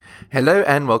Hello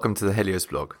and welcome to the Helios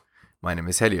blog. My name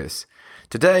is Helios.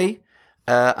 Today,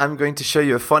 I'm going to show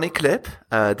you a funny clip.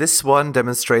 This one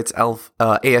demonstrates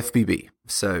AFBB.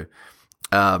 So,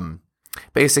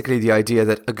 basically the idea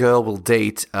that a girl will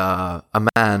date a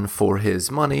man for his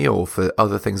money or for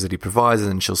other things that he provides, and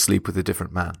then she'll sleep with a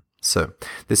different man. So,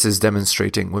 this is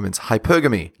demonstrating women's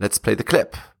hypergamy. Let's play the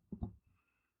clip.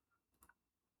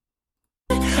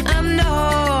 I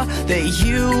know that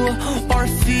you are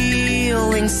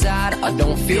feeling sad. I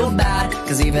don't feel bad,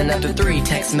 cause even after 3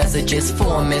 text messages,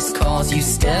 4 missed calls, you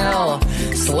still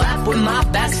slept with my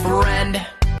best friend.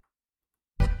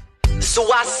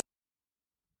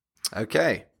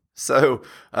 Okay, so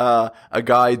a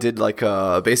guy did like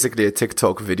basically a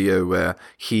TikTok video where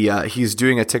he's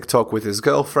doing a TikTok with his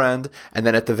girlfriend, and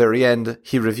then at the very end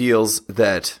he reveals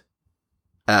that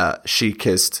she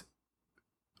kissed,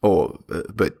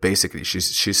 but basically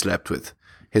she slept with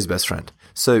his best friend.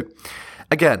 So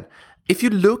again, if you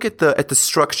look at the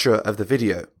structure of the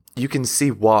video, you can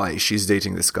see why she's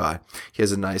dating this guy. He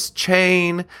has a nice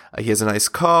chain, he has a nice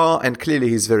car, and clearly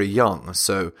he's very young.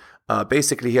 So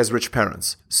basically he has rich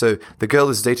parents. So the girl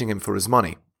is dating him for his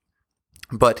money,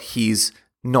 but he's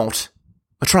not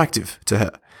attractive to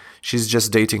her. She's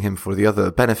just dating him for the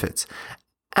other benefits.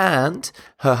 And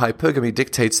her hypergamy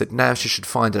dictates that now she should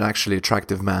find an actually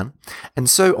attractive man. And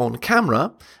so on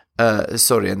camera,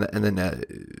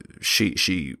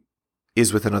 she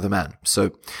is with another man.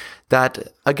 So that,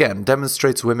 again,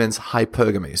 demonstrates women's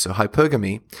hypergamy. So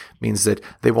hypergamy means that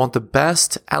they want the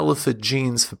best alpha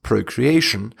genes for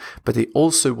procreation, but they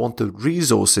also want the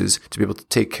resources to be able to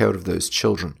take care of those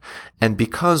children. And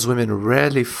because women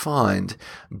rarely find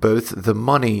both the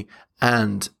money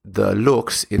and the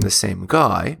looks in the same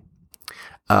guy,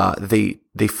 they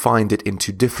find it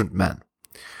into different men.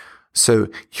 So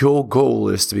your goal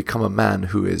is to become a man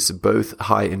who is both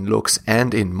high in looks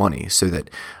and in money, so that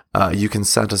you can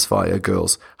satisfy a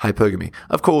girl's hypergamy.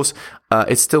 Of course,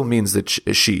 it still means that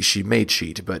she may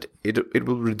cheat, but it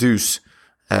will reduce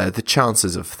the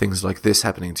chances of things like this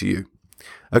happening to you.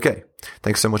 Okay,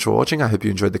 thanks so much for watching. I hope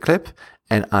you enjoyed the clip,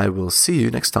 and I will see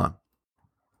you next time.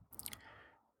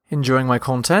 Enjoying my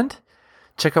content?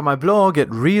 Check out my blog at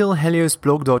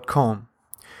realheliosblog.com.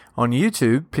 On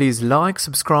YouTube, please like,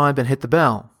 subscribe, and hit the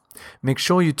bell. Make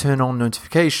sure you turn on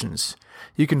notifications.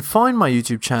 You can find my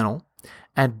YouTube channel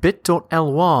at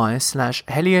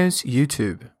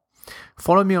bit.ly/HeliosYouTube.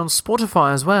 Follow me on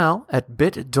Spotify as well at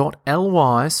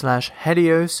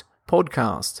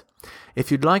bit.ly/HeliosPodcast.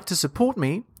 If you'd like to support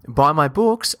me, buy my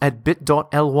books at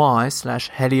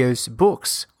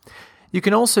bit.ly/HeliosBooks. You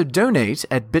can also donate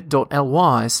at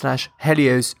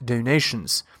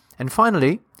bit.ly/HeliosDonations. And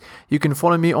finally, you can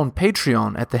follow me on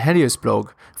Patreon at the Helios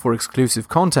blog for exclusive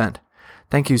content.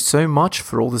 Thank you so much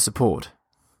for all the support.